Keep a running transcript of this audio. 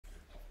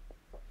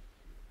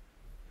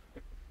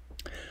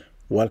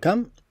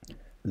Welcome.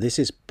 This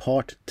is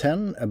part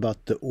 10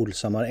 about the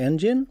Olshammar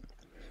engine.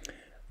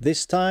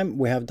 This time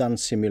we have done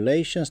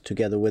simulations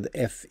together with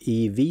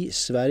FEV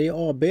Sverige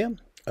AB,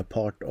 a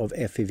part of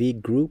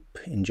FEV Group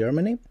in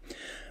Germany.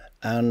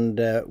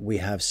 And we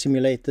have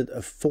simulated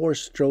a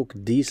 4-stroke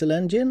diesel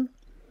engine.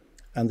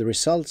 And the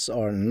results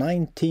are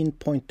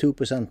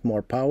 19.2%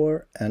 more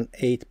power and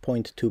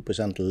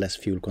 8.2% less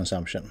fuel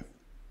consumption.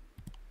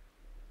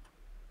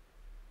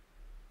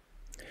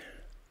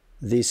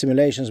 The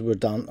simulations were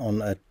done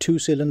on a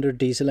 2-cylinder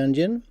diesel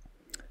engine,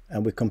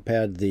 and we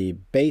compared the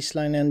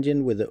baseline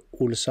engine with the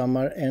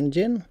Olshammar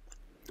engine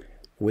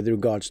with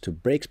regards to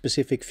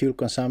brake-specific fuel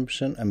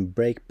consumption and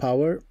brake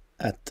power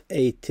at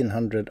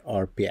 1800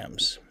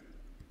 RPMs.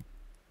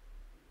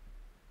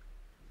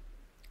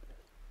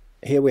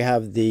 Here we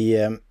have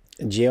the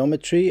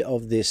geometry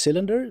of the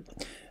cylinder.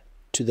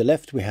 To the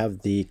left we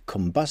have the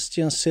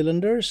combustion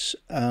cylinders,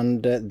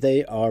 and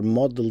they are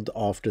modeled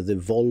after the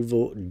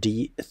Volvo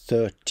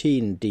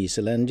D13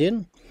 diesel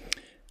engine.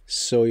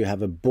 So you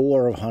have a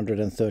bore of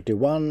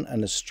 131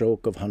 and a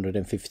stroke of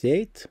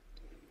 158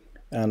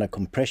 and a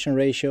compression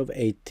ratio of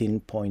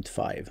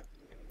 18.5.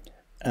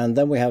 And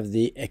then we have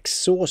the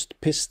exhaust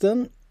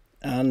piston,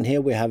 and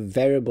here we have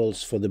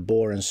variables for the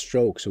bore and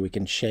stroke, so we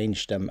can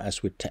change them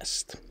as we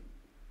test.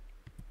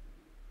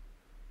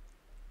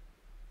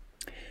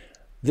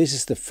 This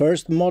is the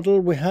first model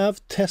we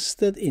have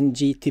tested in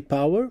GT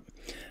Power,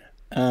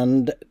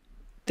 and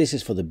this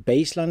is for the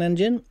baseline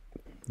engine.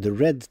 The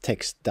red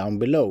text down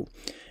below,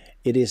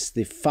 it is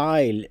the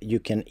file you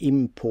can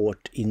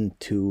import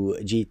into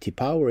GT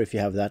Power if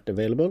you have that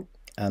available,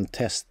 and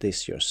test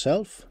this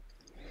yourself.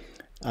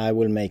 I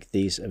will make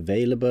these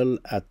available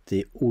at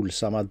the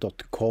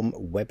olshammar.com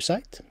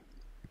website.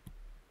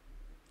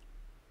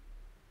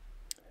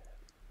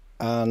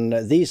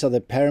 And these are the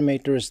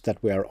parameters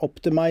that we are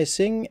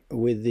optimizing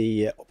with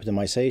the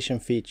optimization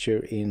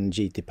feature in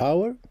GT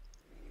Power.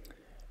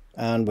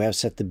 And we have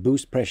set the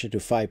boost pressure to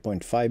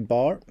 5.5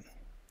 bar.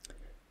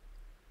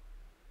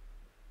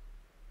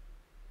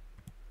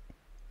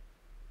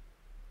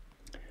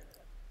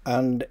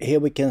 And here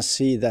we can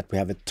see that we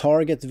have a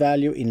target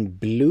value in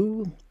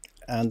blue,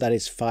 and that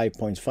is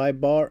 5.5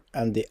 bar,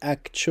 and the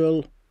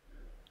actual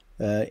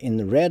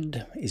in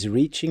red is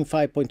reaching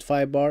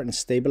 5.5 bar and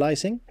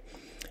stabilizing.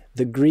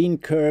 The green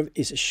curve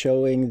is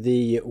showing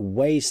the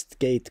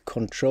wastegate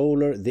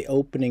controller, the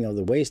opening of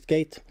the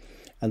wastegate,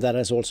 and that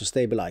has also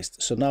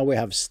stabilized. So now we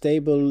have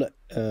stable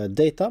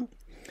data,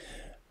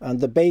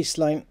 and the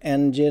baseline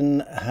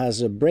engine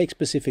has a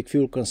brake-specific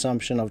fuel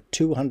consumption of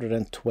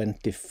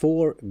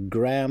 224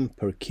 gram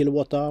per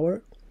kilowatt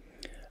hour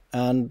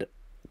and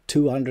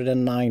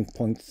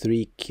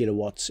 209.3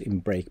 kilowatts in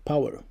brake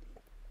power.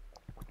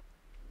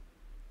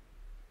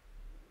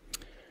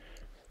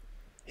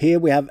 Here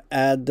we have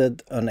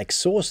added an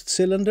exhaust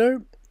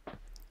cylinder,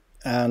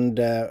 and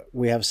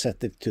we have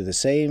set it to the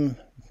same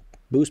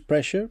boost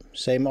pressure,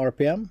 same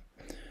RPM,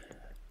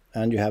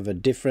 and you have a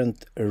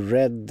different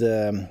red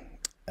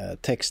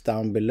text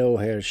down below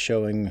here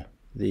showing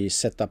the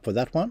setup for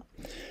that one.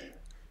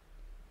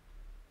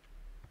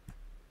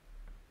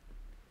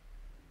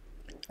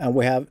 And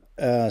we have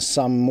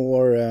some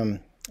more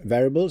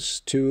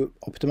variables to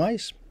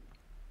optimize.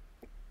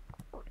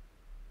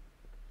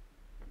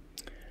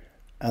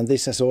 And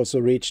this has also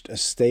reached a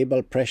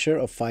stable pressure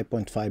of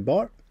 5.5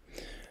 bar.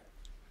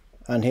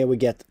 And here we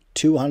get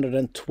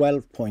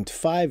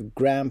 212.5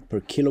 gram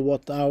per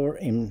kilowatt hour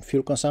in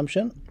fuel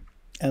consumption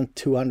and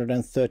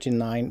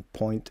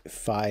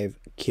 239.5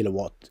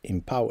 kilowatt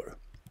in power.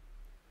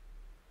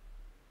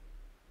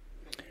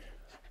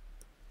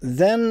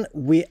 Then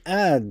we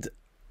add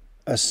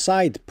a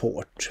side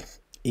port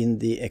in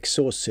the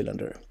exhaust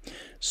cylinder.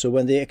 So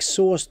when the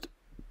exhaust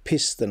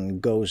piston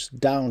goes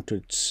down to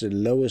its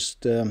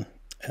lowest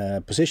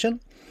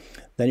position,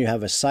 then you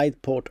have a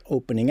side port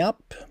opening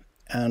up,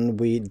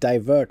 and we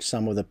divert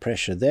some of the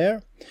pressure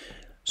there,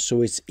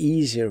 so it's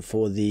easier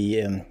for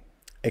the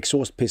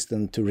exhaust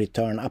piston to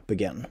return up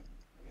again.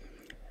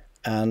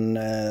 And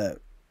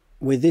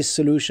with this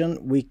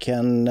solution we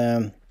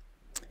can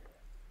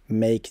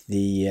make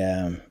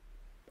the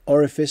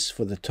orifice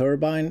for the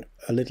turbine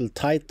a little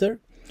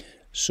tighter,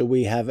 so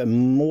we have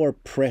more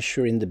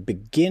pressure in the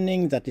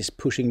beginning that is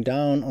pushing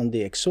down on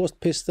the exhaust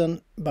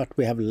piston, but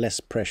we have less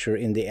pressure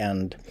in the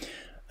end,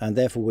 and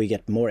therefore we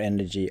get more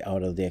energy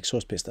out of the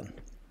exhaust piston.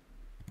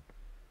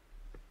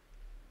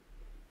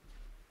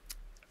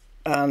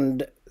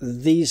 And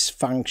these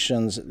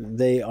functions,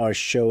 they are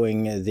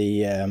showing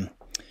the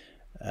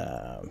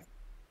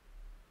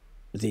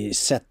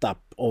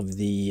setup of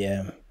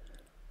the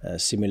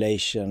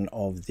simulation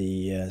of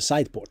the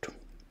side port.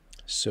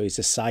 So it's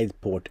a side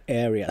port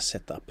area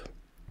setup.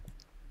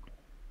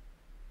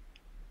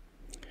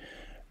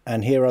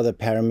 And here are the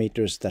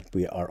parameters that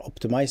we are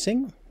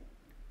optimizing.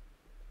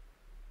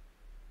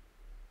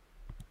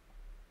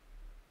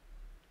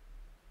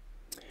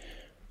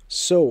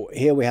 So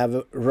here we have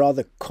a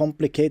rather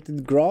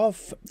complicated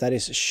graph that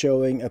is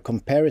showing a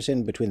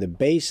comparison between the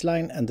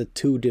baseline and the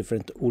two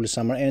different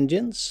Olshammar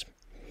engines.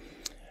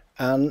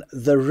 And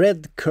the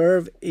red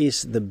curve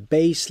is the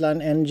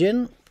baseline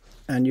engine,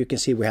 and you can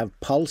see we have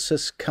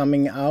pulses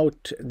coming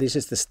out. This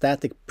is the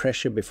static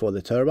pressure before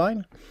the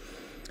turbine,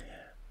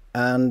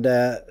 and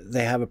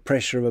they have a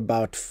pressure of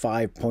about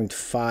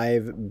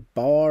 5.5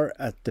 bar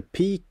at the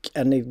peak,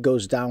 and it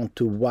goes down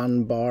to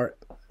 1 bar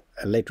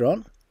later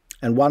on.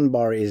 And 1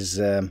 bar is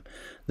the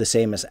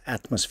same as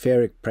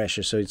atmospheric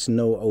pressure, so it's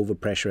no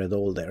overpressure at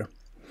all there.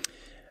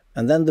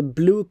 And then the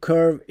blue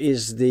curve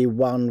is the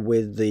one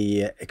with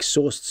the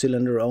exhaust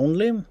cylinder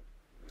only.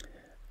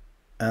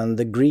 And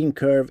the green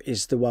curve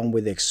is the one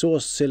with the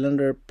exhaust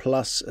cylinder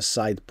plus a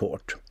side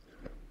port.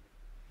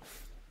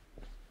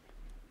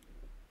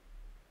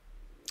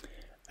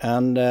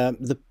 And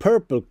the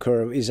purple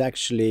curve is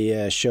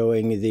actually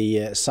showing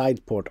the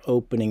side port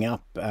opening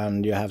up,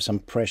 and you have some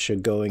pressure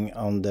going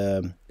on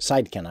the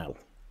side canal.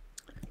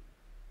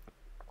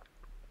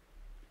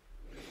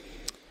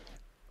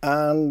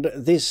 And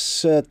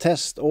this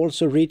test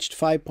also reached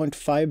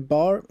 5.5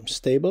 bar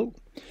stable,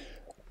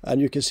 and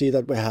you can see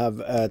that we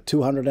have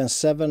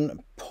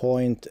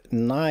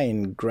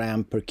 207.9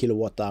 gram per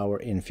kilowatt hour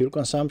in fuel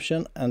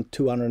consumption and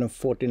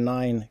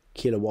 249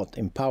 kilowatt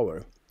in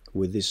power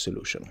with this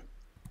solution.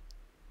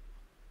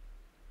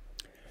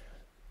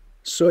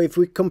 So if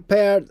we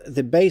compare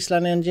the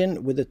baseline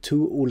engine with the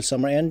two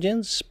Olshammar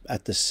engines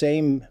at the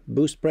same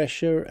boost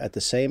pressure, at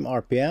the same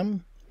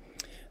RPM,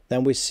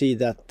 then we see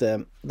that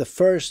the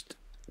first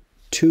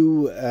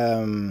two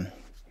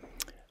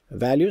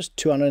values,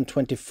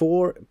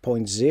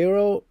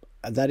 224.0,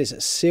 that is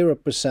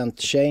 0%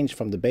 change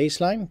from the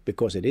baseline,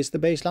 because it is the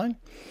baseline,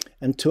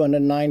 and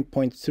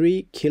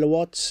 209.3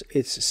 kilowatts,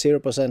 it's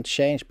 0%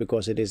 change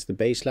because it is the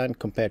baseline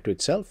compared to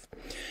itself.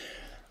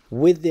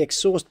 With the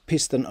exhaust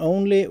piston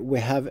only, we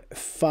have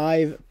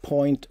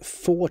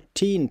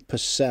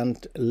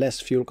 5.14% less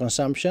fuel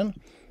consumption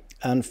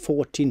and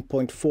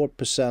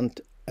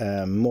 14.4%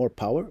 more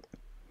power.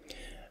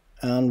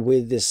 And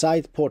with the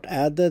side port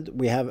added,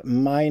 we have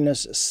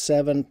minus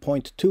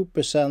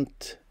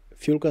 7.2%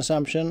 fuel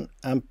consumption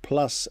and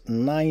plus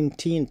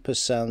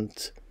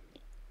 19%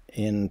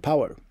 in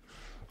power.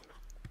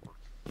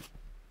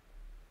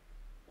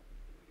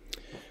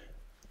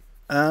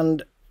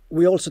 And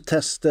we also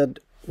tested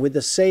with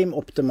the same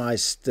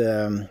optimized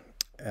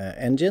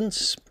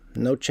engines,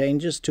 no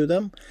changes to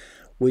them.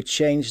 We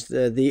changed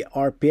the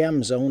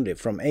RPMs only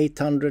from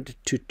 800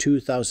 to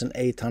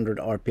 2800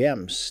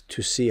 RPMs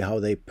to see how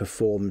they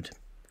performed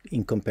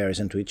in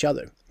comparison to each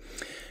other.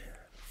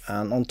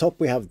 And on top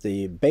we have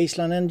the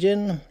baseline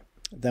engine,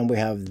 then we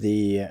have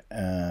the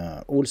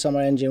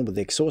Olshammar engine with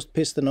the exhaust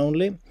piston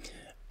only,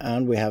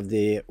 and we have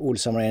the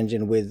Olshammar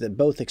engine with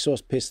both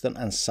exhaust piston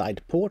and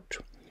side port.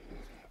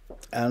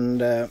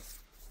 And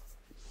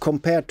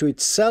compared to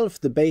itself,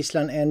 the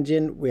baseline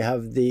engine, we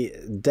have the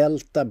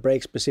delta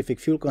brake specific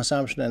fuel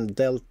consumption, and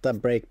delta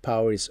brake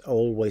power is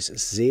always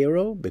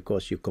 0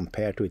 because you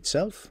compare to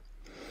itself.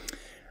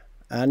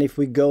 And if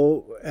we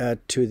go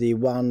to the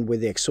one with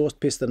the exhaust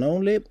piston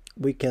only,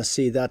 we can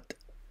see that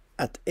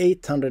at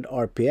 800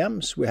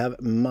 RPMs we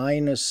have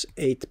minus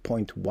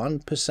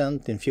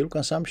 8.1% in fuel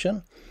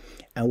consumption,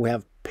 and we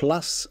have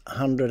plus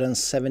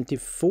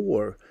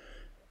 174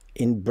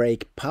 in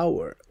brake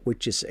power,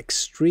 which is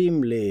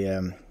extremely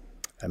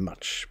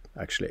much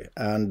actually,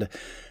 and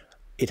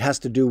it has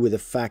to do with the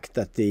fact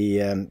that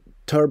the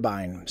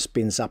turbine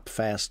spins up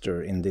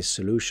faster in this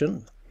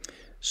solution.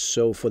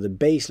 So for the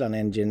baseline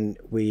engine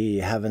we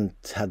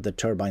haven't had the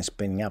turbine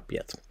spinning up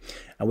yet,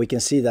 and we can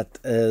see that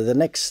the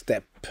next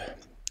step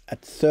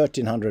at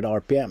 1300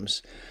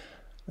 RPMs,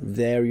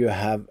 there you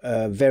have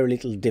a very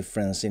little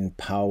difference in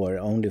power,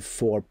 only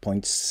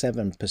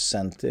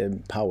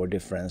 4.7% power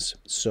difference.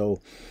 So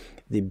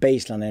the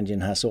baseline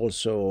engine has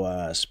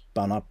also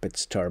spun up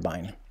its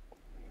turbine.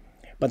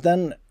 But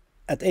then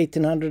at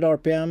 1800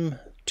 RPM,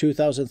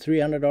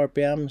 2300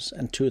 RPMs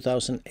and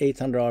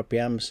 2800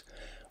 RPMs,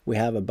 we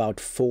have about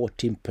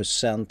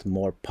 14%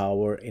 more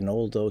power in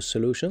all those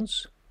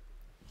solutions,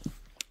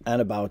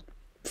 and about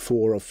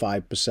 4 or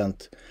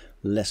 5%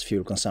 less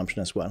fuel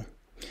consumption as well.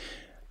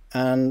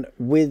 And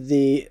with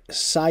the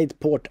side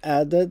port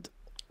added,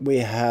 we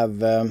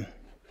have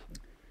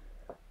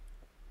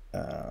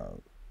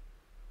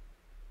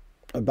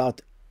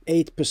about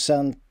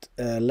 8%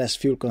 less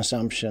fuel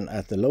consumption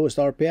at the lowest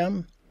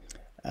RPM,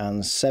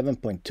 and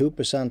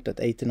 7.2% at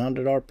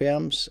 1800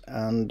 RPMs,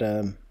 and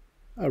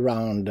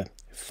around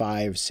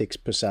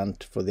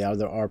 5-6% for the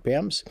other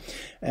RPMs.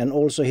 And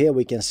also here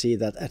we can see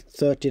that at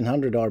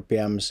 1300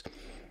 RPMs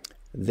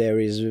there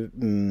is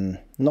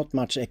not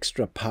much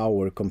extra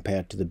power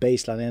compared to the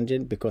baseline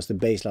engine, because the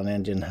baseline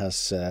engine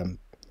has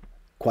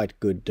quite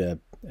good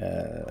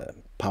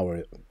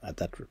power at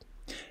that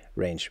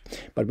range.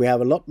 But we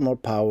have a lot more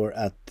power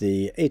at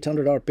the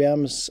 800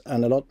 RPMs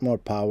and a lot more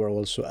power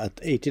also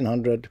at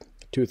 1800,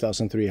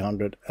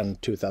 2300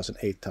 and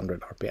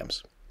 2800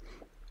 RPMs.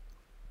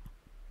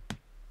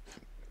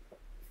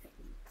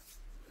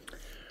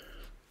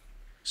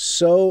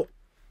 So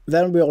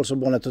then we also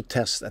wanted to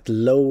test at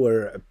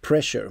lower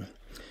pressure.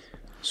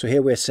 So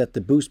here we set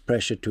the boost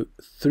pressure to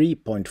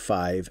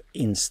 3.5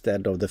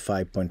 instead of the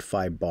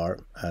 5.5 bar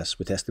as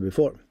we tested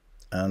before.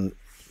 And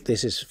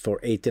this is for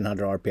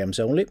 1800 RPMs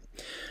only.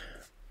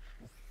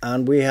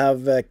 And we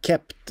have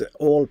kept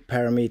all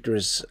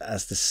parameters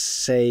as the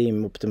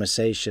same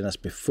optimization as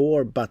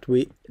before, but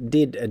we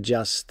did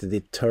adjust the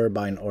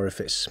turbine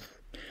orifice.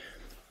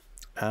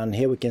 And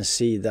here we can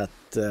see that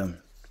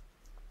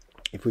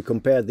if we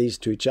compare these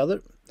to each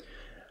other,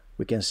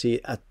 we can see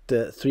at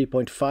the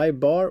 3.5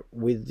 bar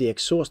with the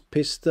exhaust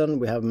piston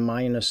we have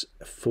minus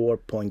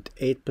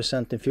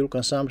 4.8% in fuel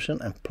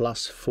consumption and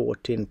plus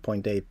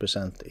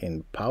 14.8%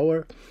 in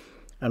power.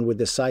 And with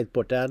the side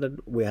port added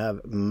we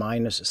have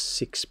minus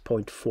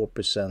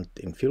 6.4%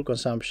 in fuel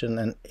consumption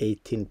and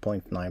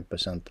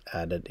 18.9%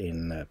 added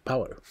in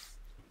power.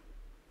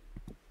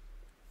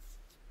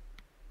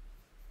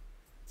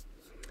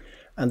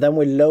 And then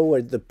we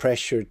lowered the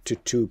pressure to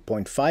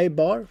 2.5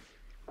 bar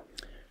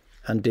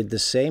and did the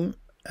same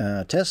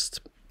test.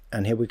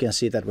 And here we can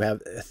see that we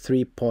have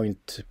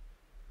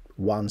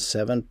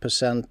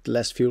 3.17%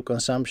 less fuel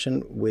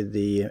consumption with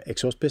the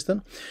exhaust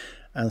piston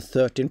and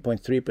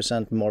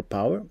 13.3% more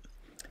power.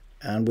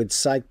 And with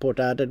side port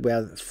added we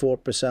have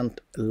 4%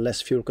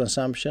 less fuel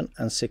consumption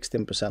and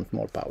 16%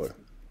 more power.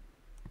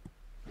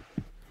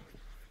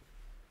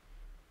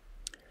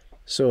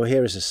 So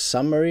here is a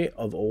summary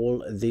of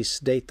all this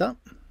data.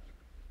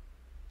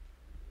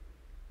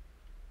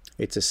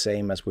 It's the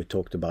same as we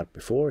talked about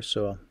before,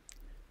 so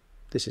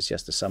this is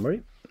just a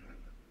summary.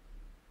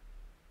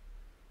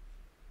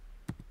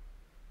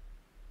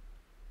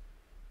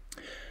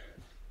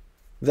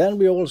 Then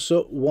we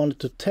also wanted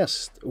to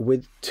test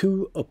with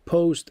two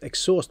opposed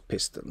exhaust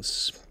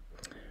pistons,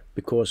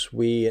 because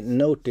we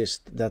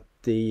noticed that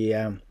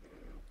there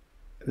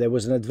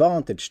was an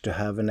advantage to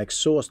have an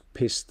exhaust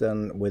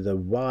piston with a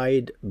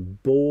wide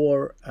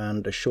bore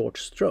and a short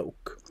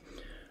stroke.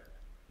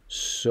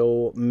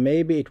 So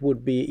maybe it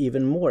would be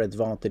even more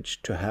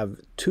advantage to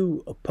have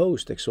two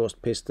opposed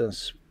exhaust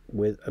pistons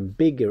with a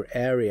bigger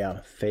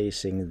area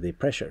facing the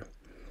pressure.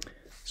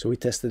 So we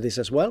tested this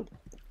as well.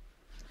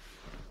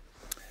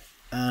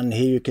 And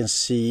here you can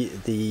see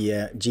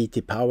the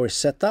GT power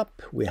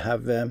setup. We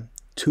have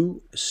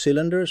two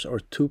cylinders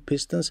or two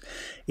pistons.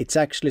 It's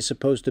actually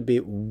supposed to be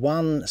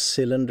one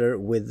cylinder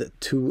with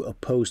two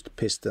opposed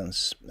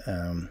pistons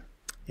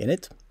in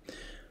it.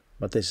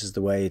 But this is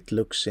the way it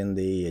looks in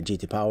the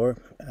GT power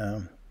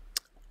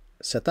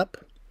setup.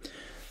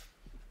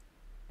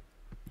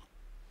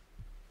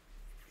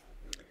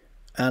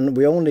 And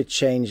we only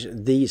change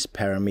these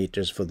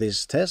parameters for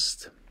this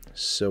test.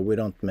 So we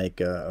don't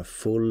make a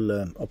full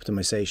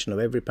optimization of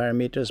every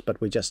parameters, but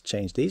we just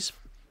change these.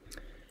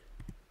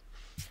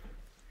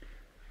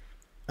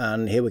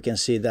 And here we can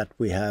see that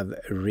we have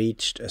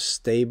reached a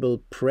stable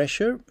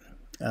pressure,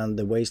 and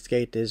the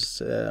wastegate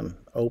is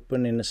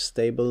open in a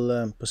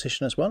stable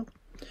position as well.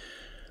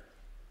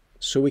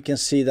 So we can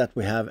see that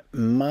we have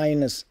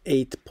minus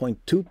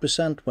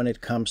 8.2% when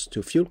it comes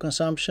to fuel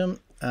consumption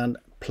and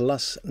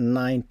plus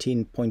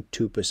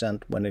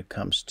 19.2% when it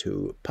comes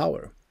to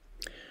power.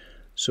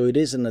 So it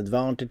is an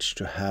advantage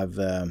to have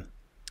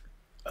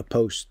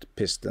opposed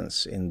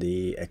pistons in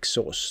the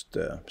exhaust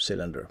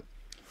cylinder.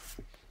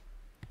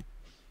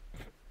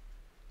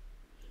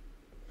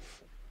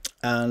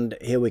 And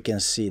here we can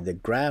see the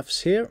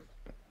graphs here.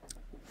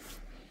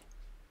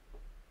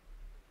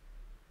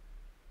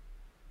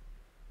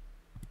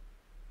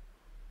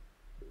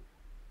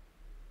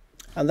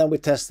 And then we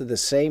tested the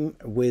same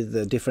with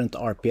the different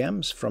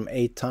RPMs from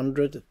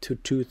 800 to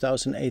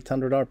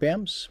 2800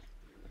 RPMs.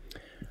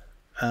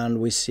 And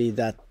we see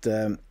that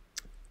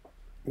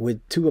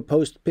with two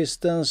opposed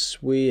pistons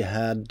we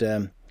had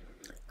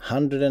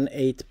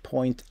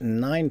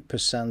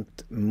 108.9%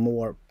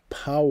 more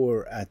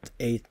power at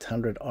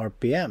 800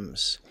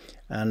 RPMs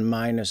and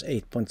minus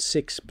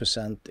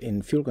 8.6%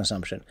 in fuel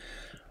consumption.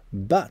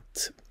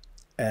 But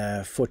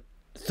for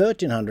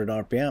 1300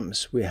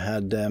 RPMs we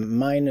had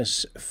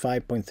minus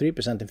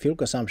 5.3% in fuel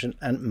consumption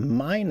and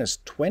minus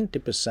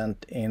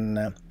 20%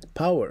 in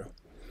power.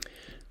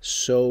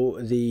 So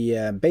the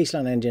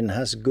baseline engine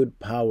has good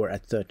power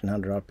at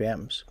 1300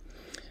 RPMs.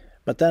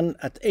 But then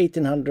at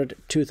 1800,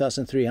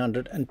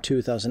 2300 and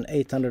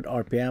 2800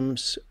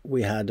 RPMs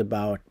we had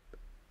about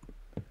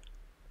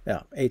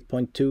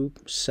 8.2,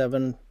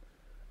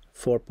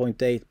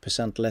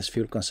 4.8% less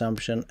fuel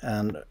consumption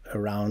and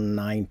around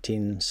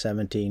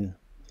 17%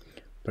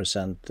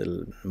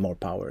 more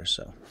power.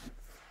 So,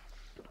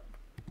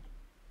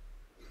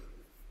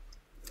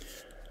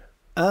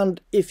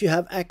 and if you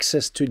have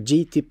access to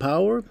GT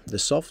Power, the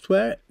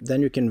software,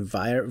 then you can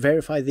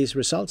verify these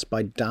results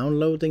by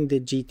downloading the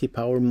GT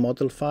Power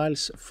model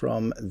files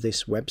from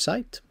this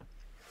website.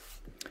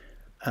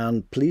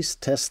 And please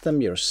test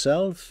them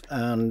yourself,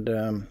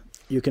 and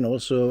you can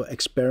also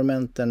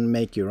experiment and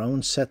make your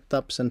own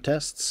setups and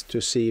tests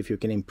to see if you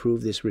can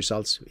improve these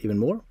results even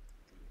more.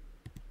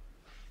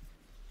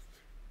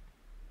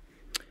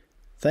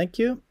 Thank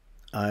you.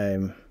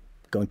 I'm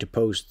going to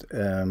post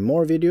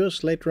more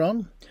videos later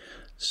on,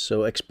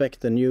 so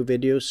expect a new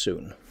video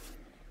soon.